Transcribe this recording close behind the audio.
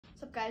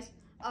What's up, guys?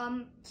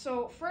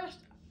 So first,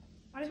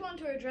 I just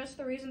wanted to address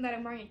the reason that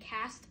I'm wearing a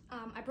cast.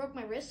 I broke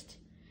my wrist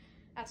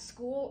at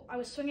school. I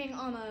was swinging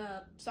on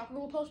a soccer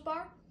goal post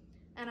bar,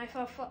 and I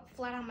fell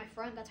flat on my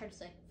front. That's hard to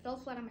say. Fell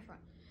flat on my front,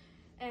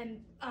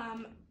 and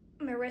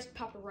my wrist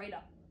popped right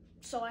up.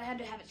 So I had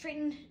to have it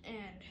straightened,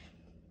 and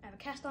I have a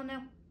cast on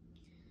now.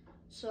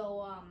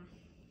 So I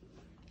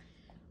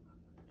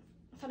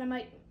thought I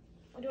might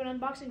do an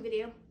unboxing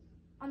video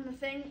on the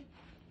thing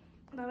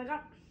that I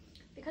got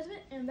because of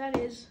it, and that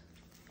is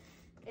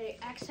a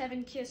Axe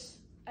 7 Kiss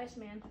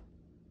Iceman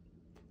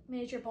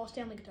miniature Paul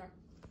Stanley guitar.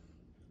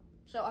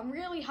 So I'm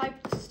really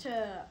hyped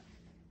to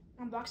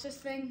unbox this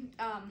thing.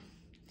 I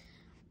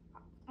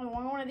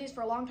wanted one of these for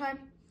a long time,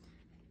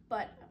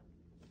 but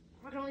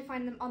I can only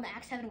find them on the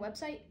Axe 7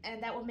 website,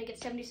 and that will make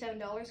it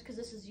 $77 because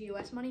this is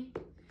US money.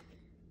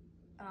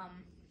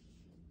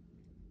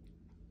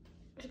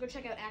 So go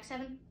check out Axe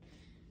 7.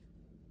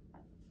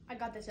 I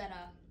got this at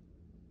a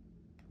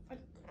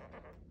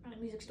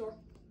music store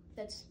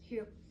that's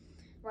here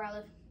where I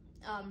live.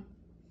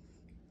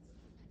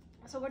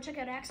 So go check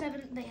out Axe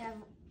 7. They have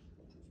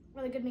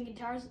really good mini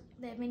guitars.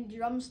 They have mini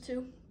drums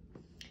too.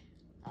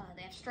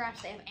 They have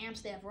straps, they have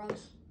amps, they have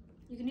runs.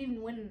 You can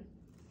even win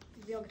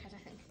real guitars, I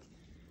think.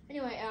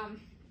 Anyway,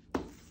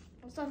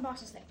 let's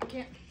unbox this thing. I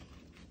can't.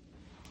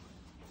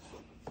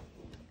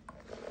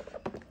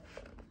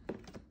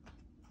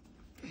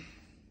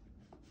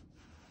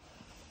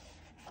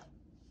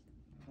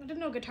 I didn't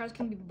know guitars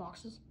can be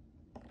boxes.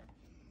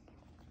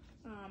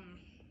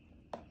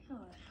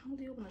 How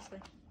do you open this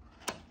thing?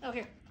 Oh,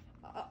 here.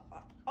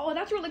 Oh,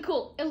 that's really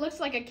cool. It looks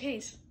like a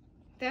case.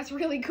 That's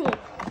really cool.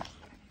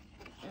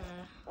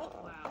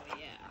 Wow,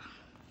 yeah.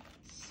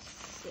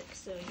 Sick.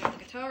 So we got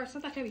the guitar. It's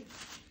not that heavy.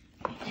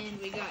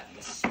 And we got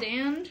the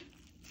stand.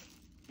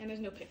 And there's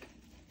no pick.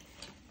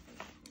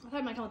 I thought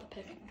it might come with a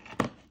pick.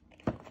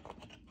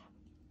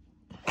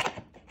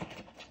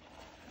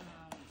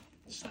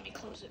 Just let me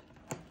close it.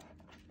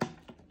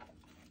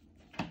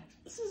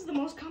 This is the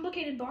most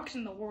complicated box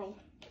in the world.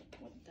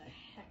 What the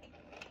heck?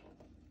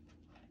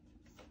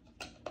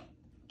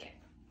 Okay.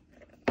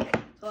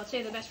 So let's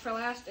save the best for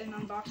last and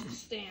unbox the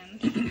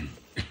stand.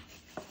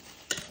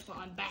 Well,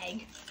 on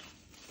bag.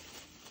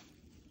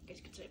 I guess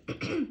you could say.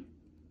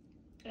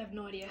 I have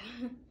no idea.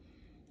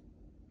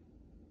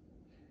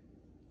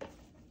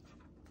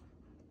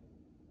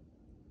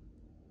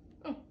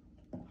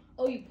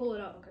 Oh, you pull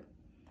it out. Okay.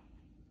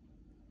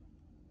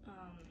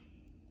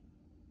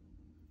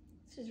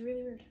 This is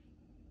really weird.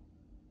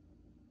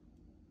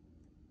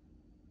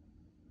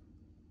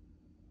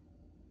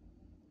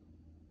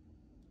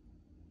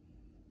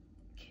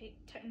 Okay,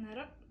 tighten that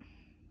up.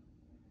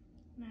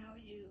 Now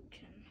you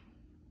can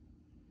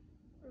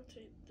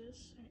rotate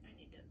this. I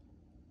need to.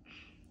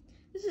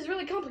 This is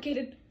really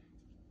complicated.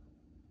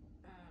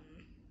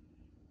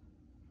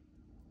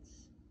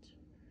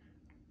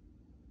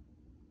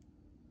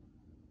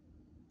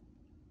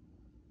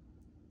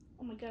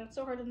 Oh my god, it's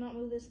so hard to not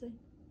move this thing.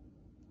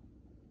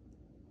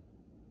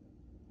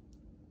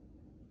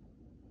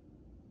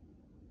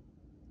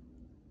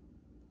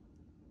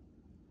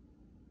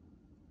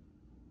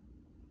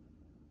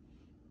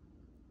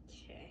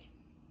 Okay.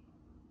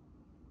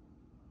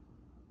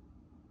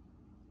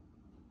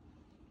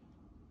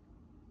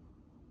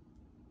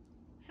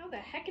 How the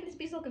heck can this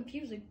be so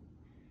confusing?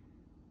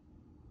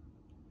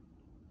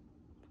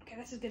 Okay,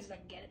 that's as good as I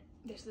can get it.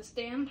 There's the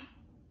stand,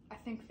 I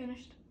think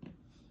finished.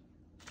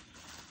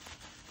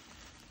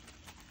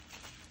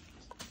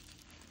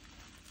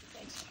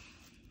 Thanks.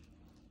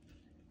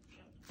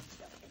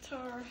 Got the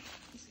guitar.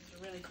 This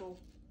is really cool.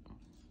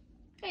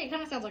 Hey, it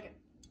kind of sounds like it.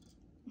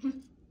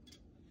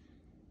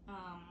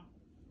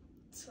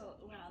 So,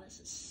 wow, this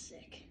is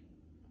sick.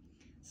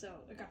 So,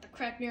 I got the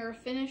crack mirror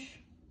finish.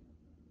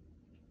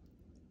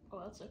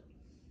 Oh, that's it.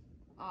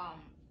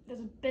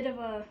 There's a bit of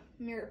a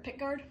mirror pick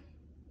guard.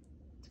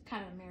 It's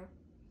kind of a mirror.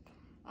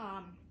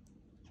 I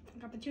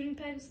got the tuning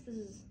pegs. This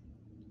is,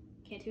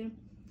 can't tune.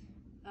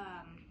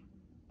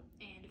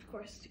 And of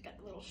course, you got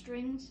the little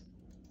strings.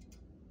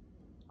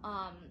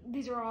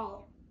 These are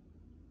all,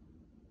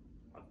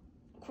 of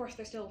course,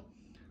 they're still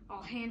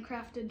all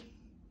handcrafted.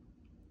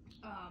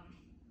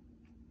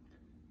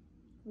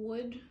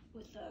 Wood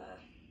with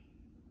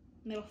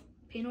metal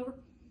paint over.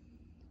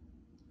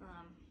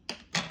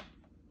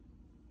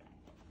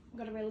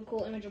 Got a really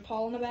cool image of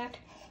Paul in the back.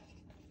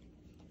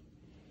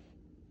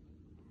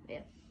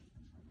 Yeah.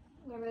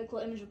 Got a really cool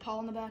image of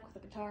Paul in the back with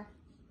the guitar.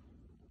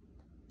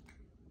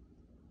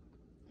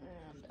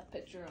 And a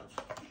picture of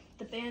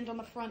the band on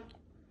the front.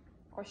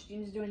 Of course,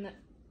 Gene's doing that.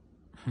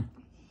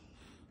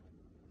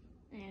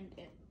 And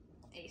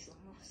Ace on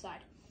the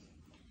side.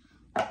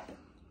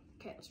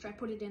 Okay, let's try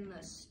put it in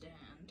the stand.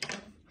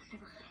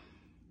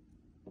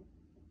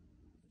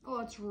 Oh,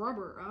 it's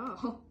rubber.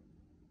 Oh.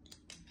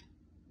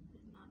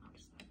 Did not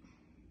notice that.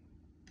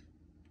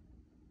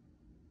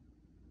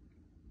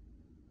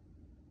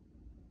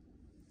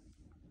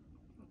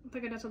 I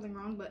think I did something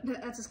wrong, but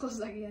that's as close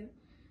as I can get.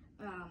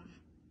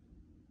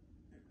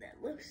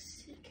 That looks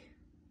sick.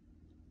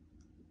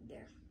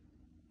 There.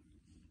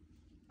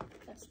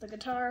 That's the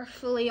guitar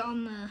fully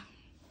on the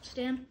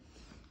stand.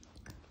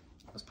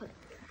 Let's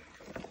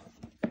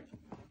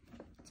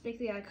make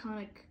the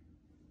iconic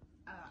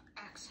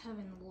Axe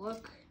Heaven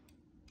look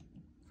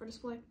for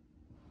display.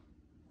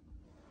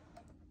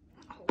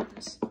 Hold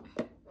this.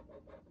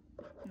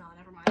 No,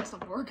 never mind. That's not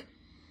gonna work.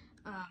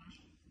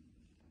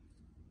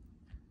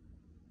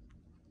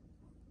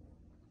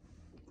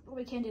 What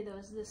we can do though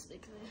is this: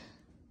 make the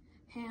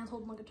hands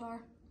hold my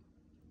guitar.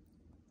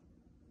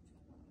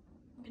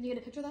 Can you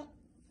get a picture of that?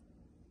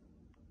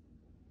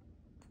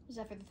 Is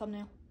that for the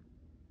thumbnail?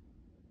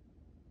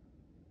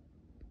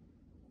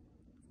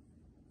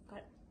 Got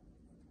it.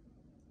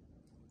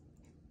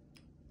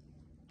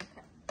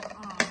 Okay.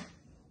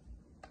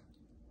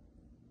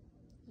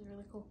 This is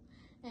really cool.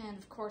 And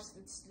of course,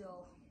 it's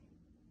still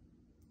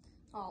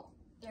all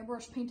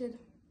airbrush painted.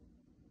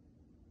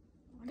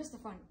 I guess the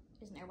front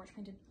isn't airbrush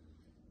painted.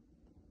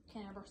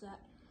 Can't airbrush that.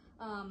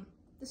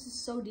 This is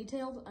so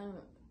detailed.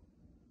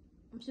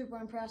 I'm super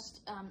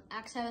impressed.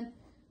 Axe Heaven,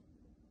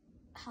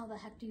 how the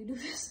heck do you do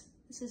this?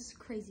 This is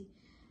crazy.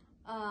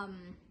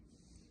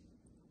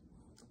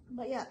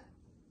 But yeah,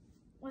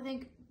 I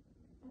think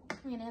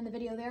I'm gonna end the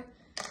video there.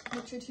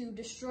 Make sure to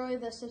destroy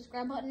the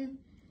subscribe button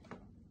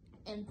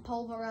and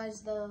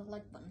pulverize the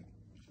like button.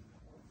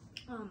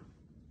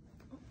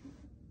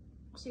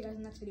 See you guys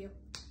in the next video.